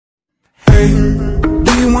Hey,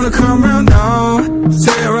 do you wanna come round now?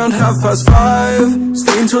 Say around 5:30.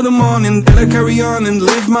 Stay until the morning, then I carry on and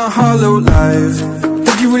live my hollow life.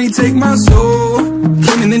 Did you really take my soul?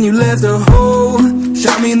 Came and then you left a hole.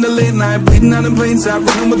 Shot me in the late night, bleeding out in plain sight,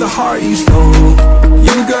 running with the heart you stole.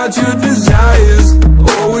 You got your desires,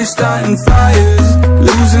 always starting fires.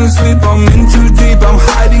 Losing sleep, I'm in too deep, I'm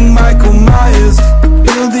hiding Michael Myers.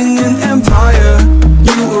 Building an empire,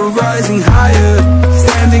 you were rising higher.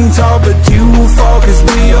 Standing tall, but you will fall, cause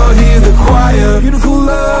we all hear the choir. Beautiful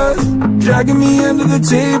love, dragging me under the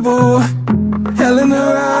table. Hell in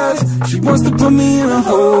her eyes, she wants to put me in a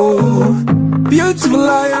hole. Beautiful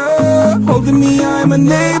liar, holding me, I'm a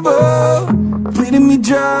neighbor. Bleeding me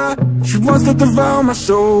dry, she wants to devour my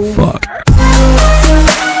soul. Fuck.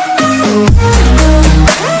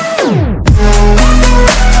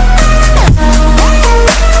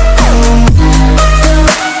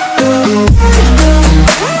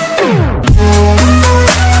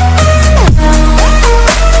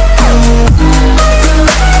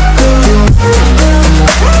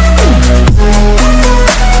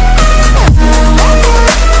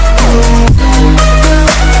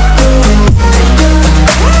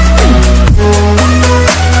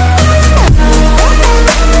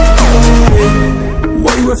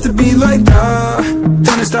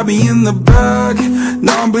 Stab me in the back.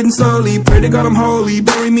 Now I'm bleeding slowly. Pray to God I'm holy.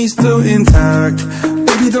 Bury me still intact.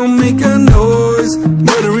 Baby, don't make a noise.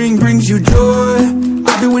 Murdering brings you joy.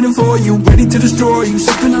 I've been waiting for you, ready to destroy you.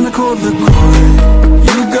 Sipping on a cold liqueur.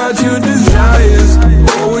 You got your desires,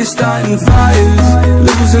 always starting fires.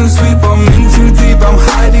 Losing sleep, I'm in too deep, I'm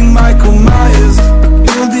hiding Michael Myers.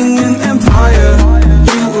 Building an empire,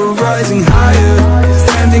 you were rising higher.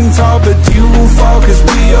 Standing tall, but you will fall, cause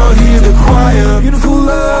we all hear the choir. Beautiful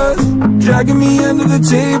love, dragging me under the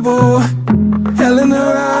table. Hell in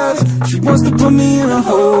her eyes, she wants to put me in a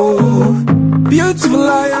hole. Beautiful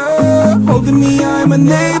liar, holding me, I'm a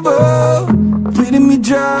neighbor. Bleeding me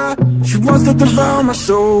dry, she wants to devour my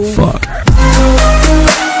soul. Fuck.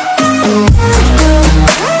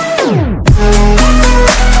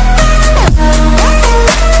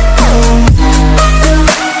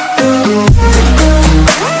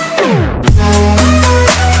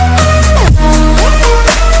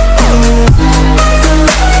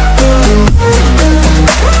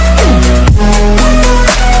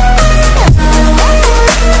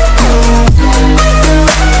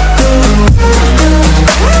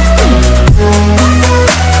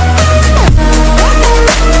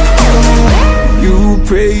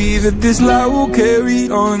 This life will carry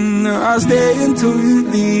on. I'll stay until you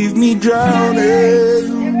leave me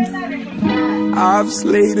drowning. I've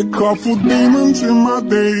slayed a couple demons in my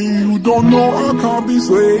day. You don't know I can't be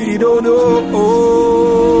swayed. Oh no.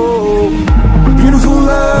 Beautiful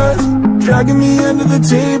lies, dragging me under the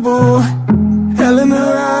table. Hell in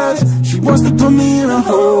her eyes, she wants to put me in a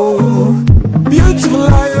hole. Beautiful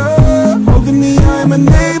liar, holding me, I'm a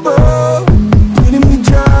neighbor. Bleeding me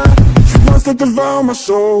dry, she wants to devour my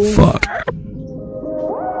soul. Fuck.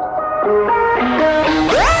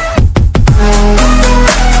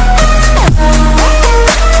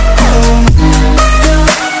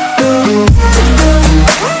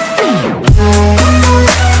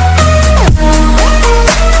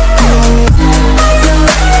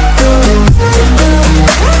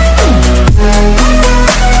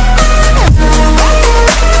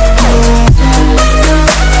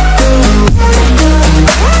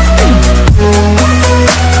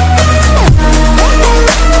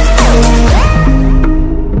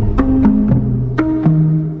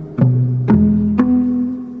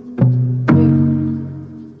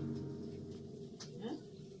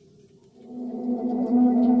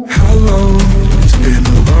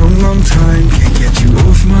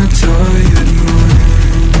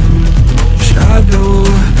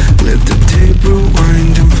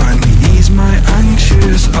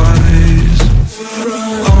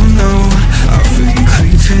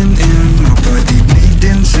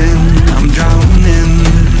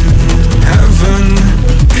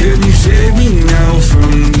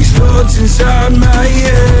 Inside my